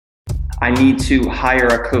I need to hire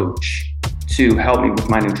a coach to help me with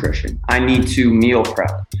my nutrition. I need to meal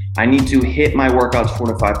prep. I need to hit my workouts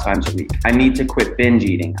 4 to 5 times a week. I need to quit binge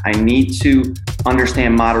eating. I need to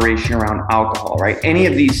understand moderation around alcohol, right? Any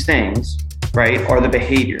of these things, right, are the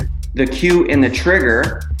behavior. The cue and the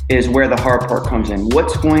trigger is where the hard part comes in.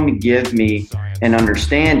 What's going to give me an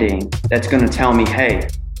understanding that's going to tell me, hey,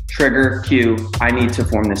 trigger, cue, I need to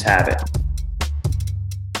form this habit.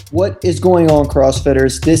 What is going on,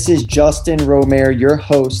 CrossFitters? This is Justin Romare, your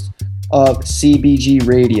host of CBG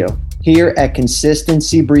Radio. Here at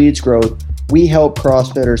Consistency Breeds Growth, we help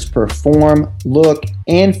CrossFitters perform, look,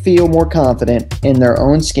 and feel more confident in their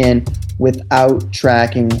own skin without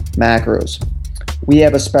tracking macros. We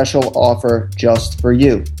have a special offer just for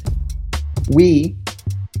you. We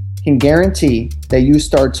can guarantee that you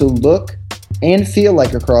start to look and feel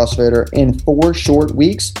like a CrossFitter in 4 short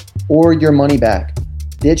weeks or your money back.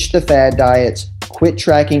 Ditch the fad diets, quit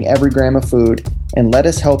tracking every gram of food, and let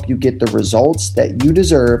us help you get the results that you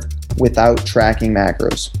deserve without tracking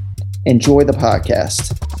macros. Enjoy the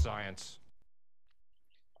podcast. Science.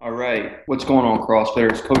 All right, what's going on,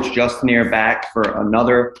 CrossFitters? Coach Justin here, back for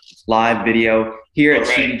another live video here at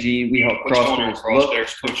CBG. We help CrossFitters look,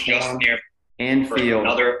 Coach Justin here, and feel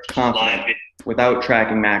confident without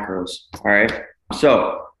tracking macros. All right,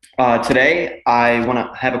 so today I want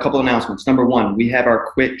to have a couple announcements. Number one, we have our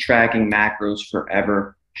Quit Tracking Macros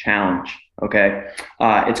Forever Challenge. Okay.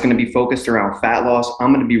 It's going to be focused around fat loss.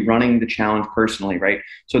 I'm going to be running the challenge personally, right?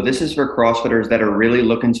 So this is for CrossFitters that are really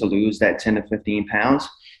looking to lose that 10 to 15 pounds,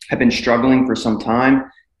 have been struggling for some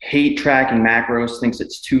time, hate tracking macros, thinks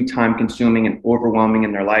it's too time consuming and overwhelming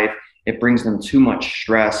in their life. It brings them too much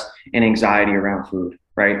stress and anxiety around food,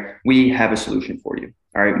 right? We have a solution for you.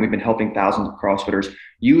 All right. We've been helping thousands of CrossFitters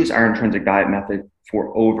use our intrinsic diet method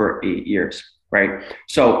for over 8 years, right?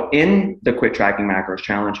 So in the Quit Tracking Macros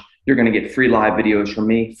Challenge, you're going to get free live videos from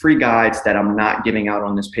me, free guides that I'm not giving out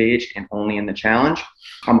on this page and only in the challenge.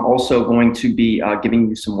 I'm also going to be giving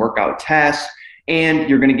you some workout tests, and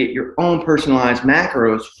you're going to get your own personalized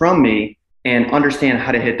macros from me and understand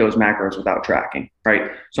how to hit those macros without tracking,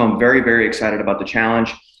 right? So I'm very, very excited about the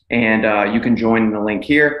challenge, and you can join in the link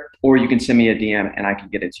here, or you can send me a DM and I can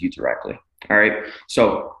get it to you directly. All right.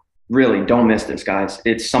 So really don't miss this, guys.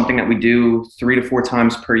 It's something that we do 3 to 4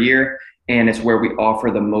 times per year. And it's where we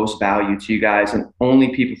offer the most value to you guys. And only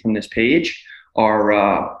people from this page are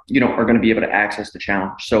going to be able to access the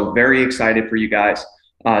challenge. So very excited for you guys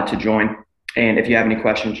to join. And if you have any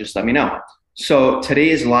questions, just let me know. So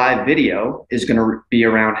today's live video is going to be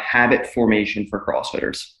around habit formation for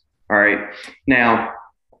CrossFitters. All right. Now,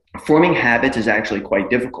 forming habits is actually quite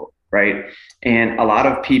difficult, right? And a lot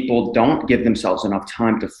of people don't give themselves enough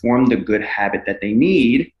time to form the good habit that they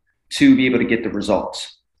need to be able to get the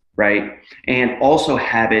results, right? And also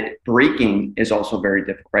habit breaking is also very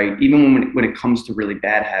difficult, right? Even when it comes to really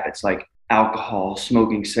bad habits like alcohol,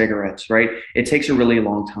 smoking cigarettes, right? It takes a really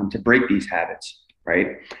long time to break these habits,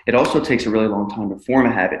 right? It also takes a really long time to form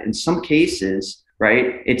a habit. In some cases,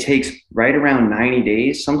 right, it takes right around 90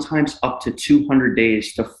 days, sometimes up to 200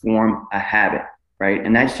 days to form a habit, right?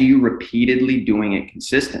 And that's you repeatedly doing it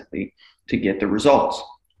consistently to get the results,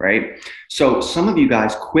 right? So some of you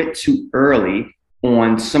guys quit too early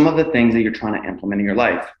on some of the things that you're trying to implement in your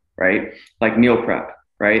life, right? Like meal prep,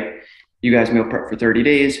 right? You guys meal prep for 30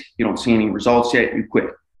 days, you don't see any results yet, you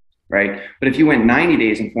quit, right? But if you went 90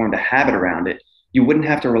 days and formed a habit around it, you wouldn't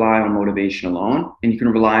have to rely on motivation alone, and you can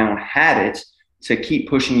rely on habits to keep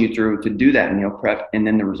pushing you through to do that meal prep, and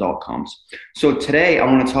then the result comes. So today I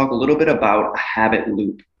want to talk a little bit about a habit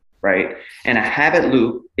loop, right? And a habit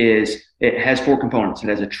loop it has 4 components. It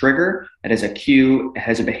has a trigger, it has a cue, it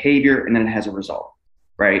has a behavior, and then it has a result,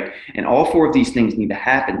 right? And all 4 of these things need to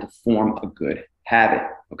happen to form a good habit,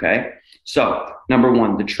 okay? So number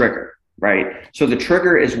 1, the trigger, right? So the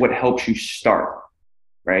trigger is what helps you start,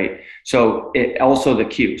 right? So it also the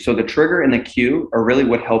cue. So the trigger and the cue are really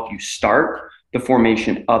what help you start the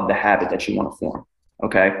formation of the habit that you want to form,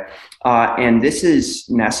 okay? And this is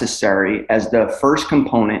necessary as the first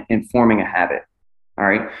component in forming a habit, all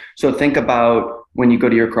right? So think about when you go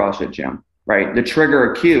to your CrossFit gym, right? The trigger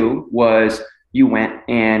or cue was you went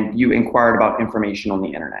and you inquired about information on the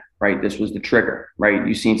internet, right? This was the trigger, right?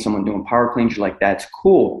 You seen someone doing power cleans, you're like, that's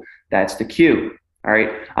cool. That's the cue, all right?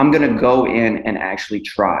 I'm gonna go in and actually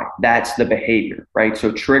try. That's the behavior, right? So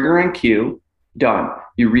trigger and cue, done.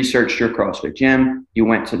 You researched your CrossFit gym, you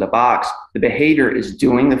went to the box. The behavior is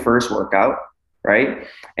doing the first workout, right?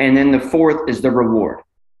 And then the 4th is the reward,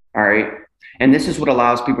 all right? And this is what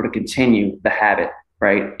allows people to continue the habit,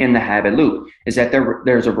 right? In the habit loop is that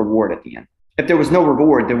there's a reward at the end. if there was no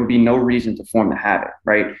reward, there would be no reason to form the habit,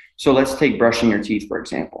 right? So let's take brushing your teeth, for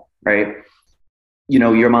example, right?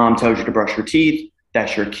 Your mom tells you to brush your teeth.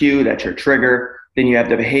 That's your cue. That's your trigger. Then you have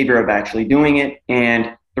the behavior of actually doing it.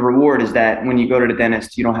 And the reward is that when you go to the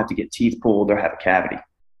dentist, you don't have to get teeth pulled or have a cavity,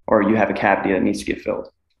 or you have a cavity that needs to get filled,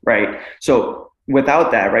 right? So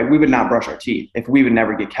without that, right, we would not brush our teeth. If we would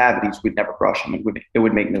never get cavities, we'd never brush them. It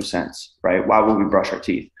would make no sense, right? Why would we brush our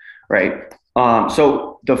teeth, right?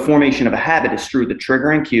 So the formation of a habit is through the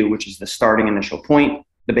trigger and cue, which is the starting initial point,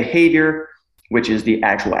 the behavior, which is the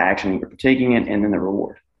actual action you're partaking in, and then the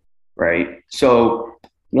reward, right? So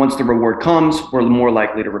once the reward comes, we're more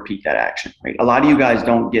likely to repeat that action, right? A lot of you guys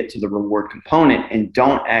don't get to the reward component and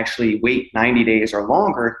don't actually wait 90 days or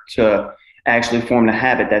longer to actually form the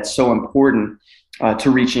habit that's so important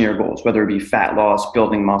to reaching your goals, whether it be fat loss,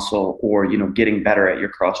 building muscle, or, getting better at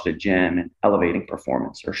your CrossFit gym and elevating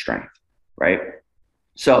performance or strength, right?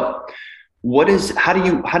 So how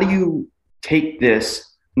do you take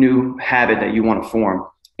this new habit that you want to form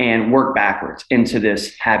and work backwards into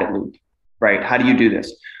this habit loop, right? How do you do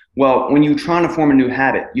this? Well, when you're trying to form a new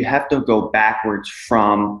habit, you have to go backwards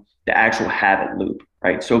from the actual habit loop,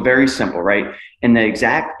 right? So very simple, right? In the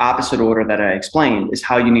exact opposite order that I explained is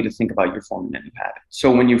how you need to think about your forming a new habit.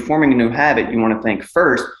 So when you're forming a new habit, you want to think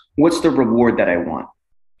first, what's the reward that I want,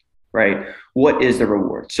 right? What is the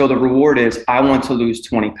reward? So the reward is I want to lose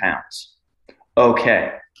 20 pounds.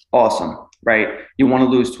 Okay, awesome, right? You want to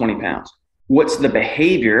lose 20 pounds. What's the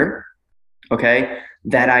behavior, okay,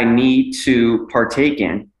 that I need to partake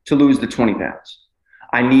in to lose the 20 pounds?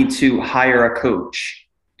 I need to hire a coach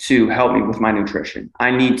to help me with my nutrition. I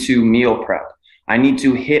need to meal prep. I need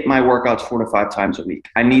to hit my workouts 4 to 5 times a week.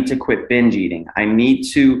 I need to quit binge eating. I need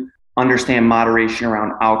to understand moderation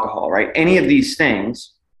around alcohol, right? Any of these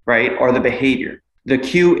things, right, are the behavior. The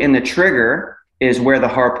cue and the trigger is where the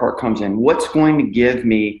hard part comes in. What's going to give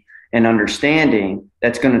me an understanding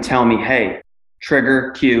that's going to tell me, hey,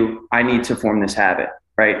 trigger, cue, I need to form this habit,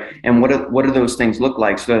 right? And what do those things look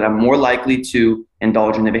like so that I'm more likely to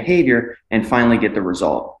indulge in the behavior and finally get the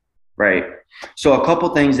result, right? So a couple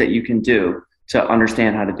things that you can do to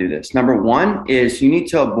understand how to do this. Number one is you need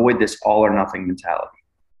to avoid this all or nothing mentality,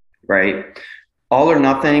 right? All or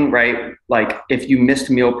nothing, right? Like if you missed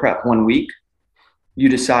meal prep 1 week, you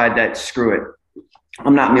decide that screw it,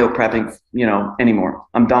 I'm not meal prepping, anymore.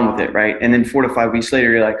 I'm done with it, right? And then 4 to 5 weeks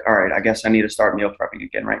later, you're like, all right, I guess I need to start meal prepping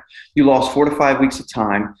again, right? You lost 4 to 5 weeks of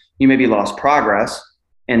time. You maybe lost progress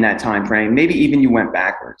in that time frame. Maybe even you went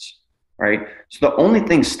backwards, right? So the only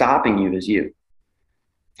thing stopping you is you.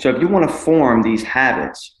 So if you want to form these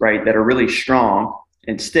habits, right, that are really strong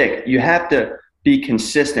and stick, you have to be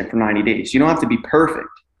consistent for 90 days. You don't have to be perfect,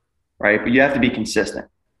 right? But you have to be consistent.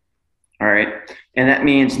 All right. And that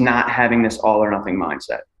means not having this all or nothing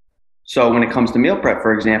mindset. So when it comes to meal prep,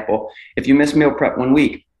 for example, if you miss meal prep 1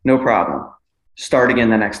 week, no problem. Start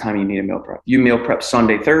again the next time you need a meal prep. You meal prep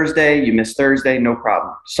Sunday, Thursday, you miss Thursday, no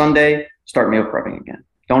problem. Sunday, start meal prepping again.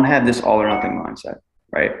 Don't have this all or nothing mindset,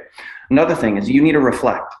 right? Another thing is you need to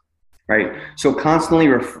reflect, right? So constantly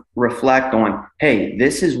reflect on, hey,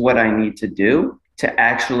 this is what I need to do to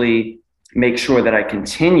actually make sure that I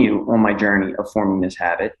continue on my journey of forming this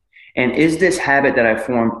habit. And is this habit that I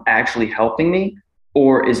formed actually helping me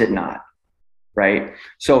or is it not, right?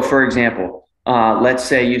 So for example, let's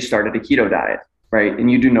say you started a keto diet, right? And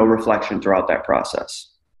you do no reflection throughout that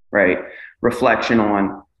process, right? Reflection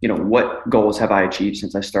on, what goals have I achieved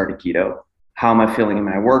since I started keto? How am I feeling in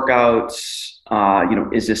my workouts?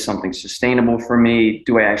 Is this something sustainable for me?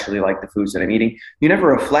 Do I actually like the foods that I'm eating? You never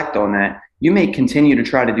reflect on that. You may continue to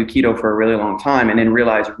try to do keto for a really long time and then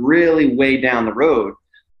realize really way down the road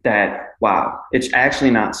that, wow, it's actually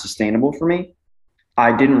not sustainable for me.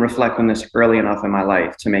 I didn't reflect on this early enough in my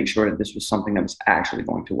life to make sure that this was something that was actually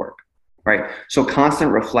going to work, right? So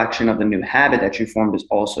constant reflection of the new habit that you formed is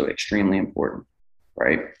also extremely important,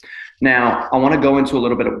 right? Now, I want to go into a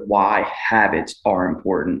little bit of why habits are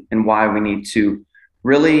important and why we need to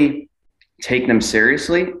really take them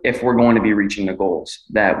seriously if we're going to be reaching the goals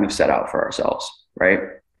that we've set out for ourselves, right?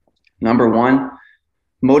 Number one,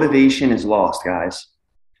 motivation is lost, guys.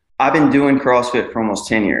 I've been doing CrossFit for almost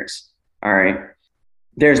 10 years. All right.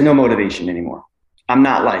 There's no motivation anymore. I'm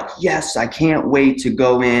not like, yes, I can't wait to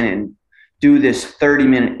go in and do this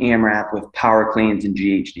 30-minute AMRAP with power cleans and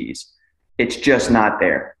GHDs. It's just not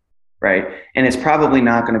there. Right. And it's probably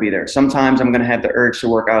not going to be there. Sometimes I'm going to have the urge to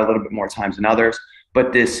work out a little bit more times than others,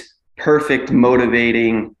 but this perfect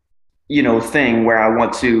motivating, thing where I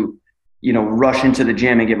want to, rush into the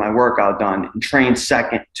gym and get my workout done and train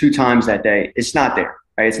second 2 times that day, it's not there.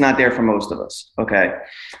 Right? It's not there for most of us. Okay.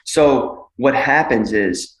 So what happens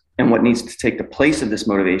is, And what needs to take the place of this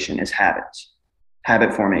motivation is habits,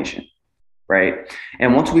 habit formation, right?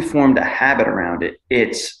 And once we formed a habit around it,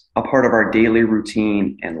 it's a part of our daily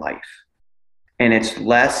routine and life. And it's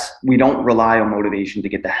less, we don't rely on motivation to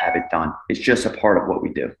get the habit done. It's just a part of what we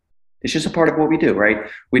do. It's just a part of what we do, right?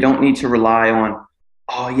 We don't need to rely on,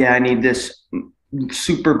 oh yeah, I need this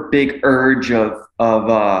super big urge of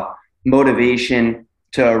motivation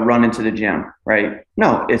to run into the gym, right?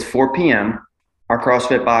 No, it's 4 p.m. Our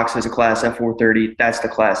CrossFit box has a class at 4:30. That's the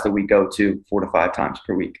class that we go to 4 to 5 times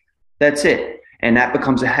per week. That's it. And that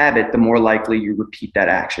becomes a habit, the more likely you repeat that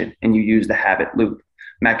action and you use the habit loop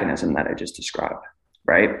mechanism that I just described,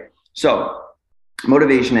 right? So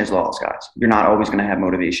motivation is lost, guys. You're not always going to have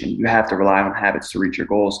motivation. You have to rely on habits to reach your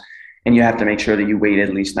goals. And you have to make sure that you wait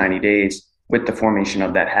at least 90 days with the formation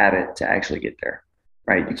of that habit to actually get there,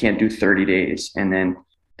 right? You can't do 30 days and then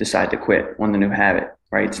decide to quit on the new habit,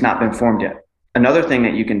 right? It's not been formed yet. Another thing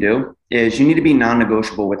that you can do is you need to be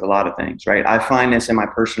non-negotiable with a lot of things, right? I find this in my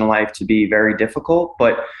personal life to be very difficult,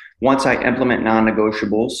 but once I implement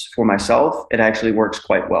non-negotiables for myself, it actually works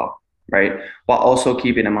quite well, right? While also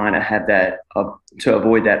keeping in mind I have that to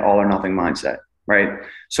avoid that all or nothing mindset, right?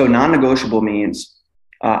 So non-negotiable means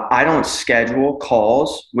I don't schedule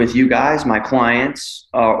calls with you guys, my clients,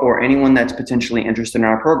 or anyone that's potentially interested in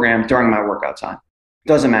our program during my workout time.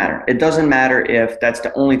 Doesn't matter. It doesn't matter if that's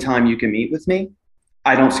the only time you can meet with me.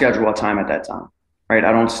 I don't schedule a time at that time, right?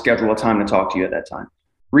 I don't schedule a time to talk to you at that time.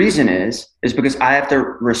 Reason is because I have to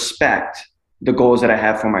respect the goals that I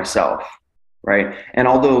have for myself, right? And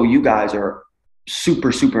although you guys are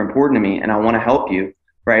super, super important to me and I want to help you,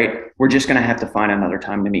 right? We're just going to have to find another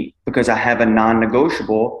time to meet because I have a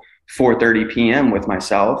non-negotiable 4:30 p.m. with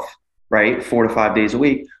myself, right? 4 to 5 days a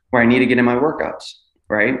week where I need to get in my workouts,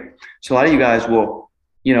 right? So a lot of you guys will,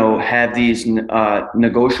 have these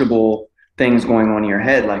negotiable things going on in your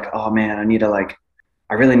head. Like, oh man,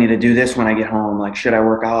 I really need to do this when I get home. Like, should I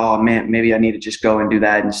work? Oh man, maybe I need to just go and do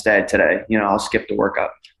that instead today. I'll skip the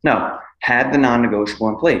workout. No, have the non-negotiable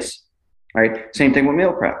in place, right? Same thing with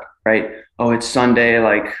meal prep, right? Oh, it's Sunday.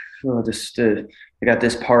 Like, I got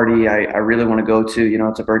this party I really want to go to.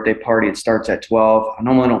 It's a birthday party. It starts at 12. I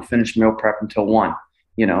normally don't finish meal prep until 1.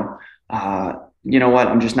 You know what?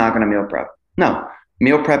 I'm just not going to meal prep. No,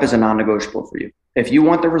 meal prep is a non-negotiable for you. If you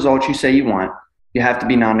want the results you say you want, you have to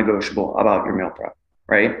be non-negotiable about your meal prep,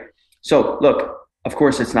 right? So look, of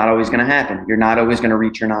course, it's not always going to happen. You're not always going to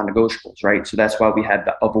reach your non-negotiables, right? So that's why we had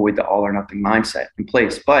to avoid the all or nothing mindset in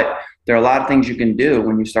place. But there are a lot of things you can do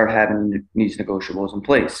when you start having these negotiables in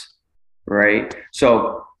place, right?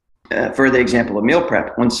 So for the example of meal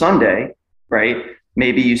prep, on Sunday, right,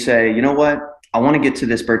 maybe you say, you know what? I want to get to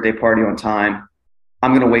this birthday party on time.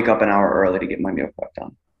 I'm going to wake up an hour early to get my meal prep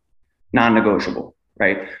done. Non-negotiable,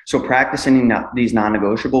 right? So practicing these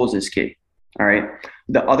non-negotiables is key. All right.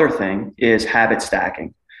 The other thing is habit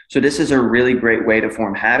stacking. So this is a really great way to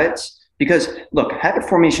form habits because look, habit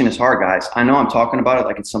formation is hard, guys. I know I'm talking about it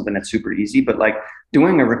like it's something that's super easy, but like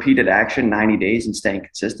doing a repeated action 90 days and staying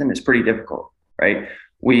consistent is pretty difficult, right?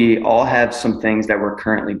 We all have some things that we're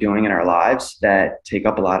currently doing in our lives that take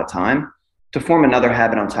up a lot of time. To form another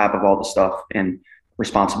habit on top of all the stuff and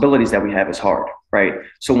responsibilities that we have is hard, right?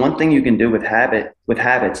 So one thing you can do with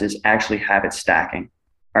habits is actually habit stacking.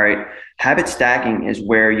 All right. Habit stacking is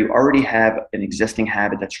where you already have an existing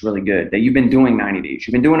habit that's really good that you've been doing 90 days.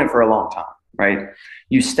 You've been doing it for a long time, right?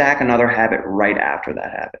 You stack another habit right after that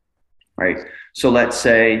habit, right? So let's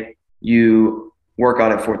say you work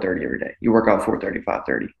out at 4:30 every day. You work out 4:30,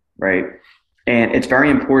 5:30, right? And it's very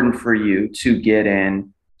important for you to get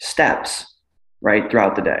in steps, right,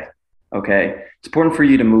 throughout the day. Okay. It's important for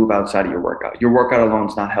you to move outside of your workout. Your workout alone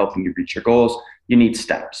is not helping you reach your goals. You need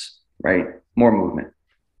steps, right? More movement.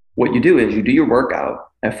 What you do is you do your workout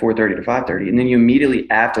at 4:30 to 5:30, and then you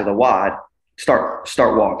immediately after the WOD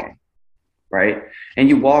start walking, right? And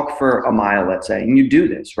you walk for a mile, let's say, and you do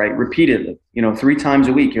this, right, repeatedly, 3 times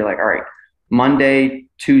a week. You're like, all right, Monday,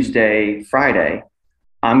 Tuesday, Friday,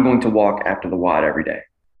 I'm going to walk after the WOD every day.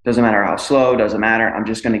 Doesn't matter how slow, doesn't matter. I'm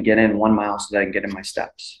just going to get in 1 mile so that I can get in my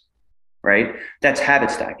steps, right? That's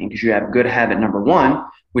habit stacking because you have good habit number 1,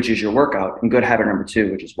 which is your workout, and good habit number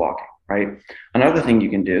 2, which is walking. Right. Another thing you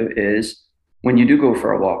can do is when you do go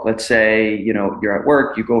for a walk, let's say, you're at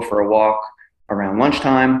work, you go for a walk around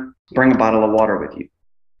lunchtime, bring a bottle of water with you.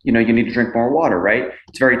 You need to drink more water, right?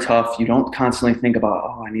 It's very tough. You don't constantly think about,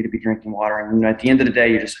 oh, I need to be drinking water. And at the end of the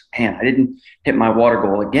day, you're just like, man, I didn't hit my water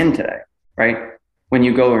goal again today, right? When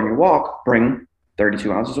you go on your walk, bring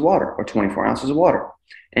 32 ounces of water or 24 ounces of water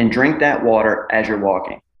and drink that water as you're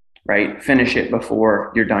walking, right? Finish it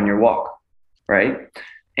before you're done your walk, right?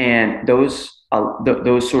 And those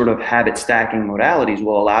those sort of habit stacking modalities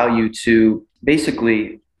will allow you to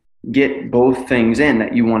basically get both things in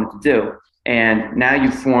that you wanted to do. And now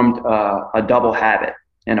you've formed a double habit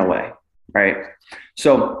in a way, right?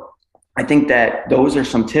 So I think that those are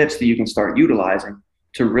some tips that you can start utilizing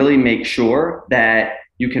to really make sure that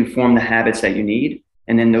you can form the habits that you need.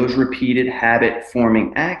 And then those repeated habit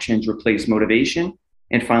forming actions replace motivation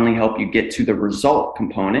and finally help you get to the result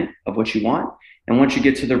component of what you want. And once you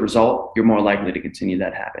get to the result, you're more likely to continue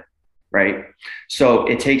that habit, right? So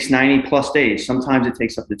it takes 90 plus days. Sometimes it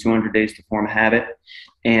takes up to 200 days to form a habit.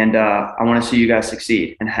 And I want to see you guys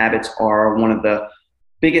succeed. And habits are one of the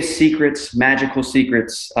biggest secrets, magical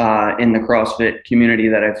secrets in the CrossFit community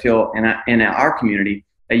that I feel in our community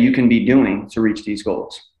that you can be doing to reach these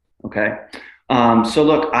goals, okay? So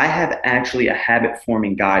look, I have actually a habit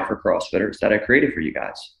forming guide for CrossFitters that I created for you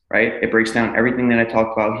guys, right? It breaks down everything that I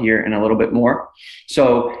talked about here and a little bit more.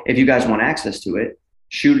 So if you guys want access to it,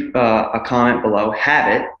 shoot a comment below,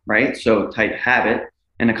 habit, right? So type habit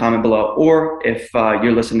in a comment below, or if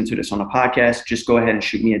you're listening to this on a podcast, just go ahead and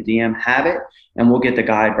shoot me a DM, habit, and we'll get the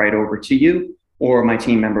guide right over to you, or my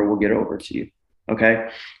team member will get over to you. Okay.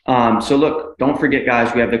 So look, don't forget,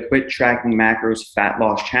 guys, we have the Quit Tracking Macros Fat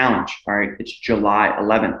Loss Challenge. All right. It's July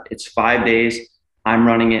 11th. It's 5 days. I'm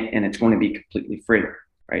running it and it's going to be completely free.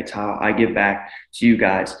 Right. It's how I give back to you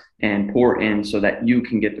guys and pour in so that you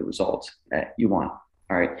can get the results that you want.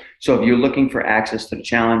 All right. So if you're looking for access to the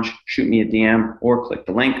challenge, shoot me a DM or click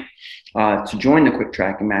the link to join the Quit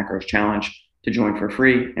Tracking Macros Challenge, to join for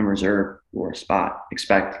free and reserve your spot.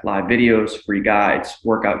 Expect live videos, free guides,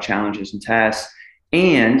 workout challenges and tasks,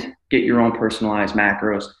 and get your own personalized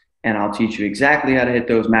macros. And I'll teach you exactly how to hit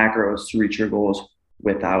those macros to reach your goals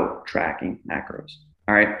without tracking macros.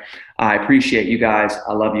 All right. I appreciate you guys.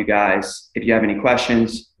 I love you guys. If you have any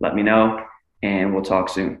questions, let me know and we'll talk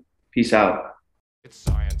soon. Peace out. It's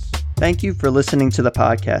science. Thank you for listening to the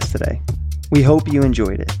podcast today. We hope you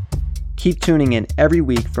enjoyed it. Keep tuning in every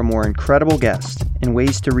week for more incredible guests and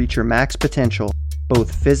ways to reach your max potential,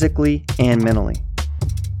 both physically and mentally.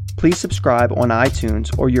 Please subscribe on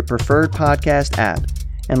iTunes or your preferred podcast app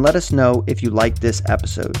and let us know if you liked this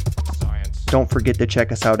episode. Science. Don't forget to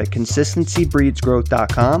check us out at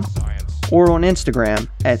consistencybreedsgrowth.com or on Instagram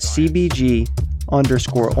at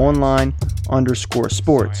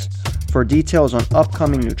CBG_online_sports for details on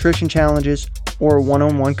upcoming nutrition challenges or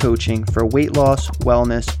one-on-one coaching for weight loss,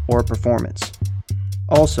 wellness, or performance.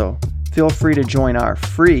 Also, feel free to join our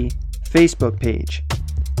free Facebook page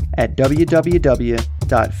at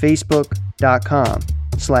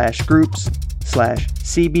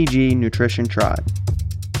www.facebook.com/groups/CBG Nutrition Tribe.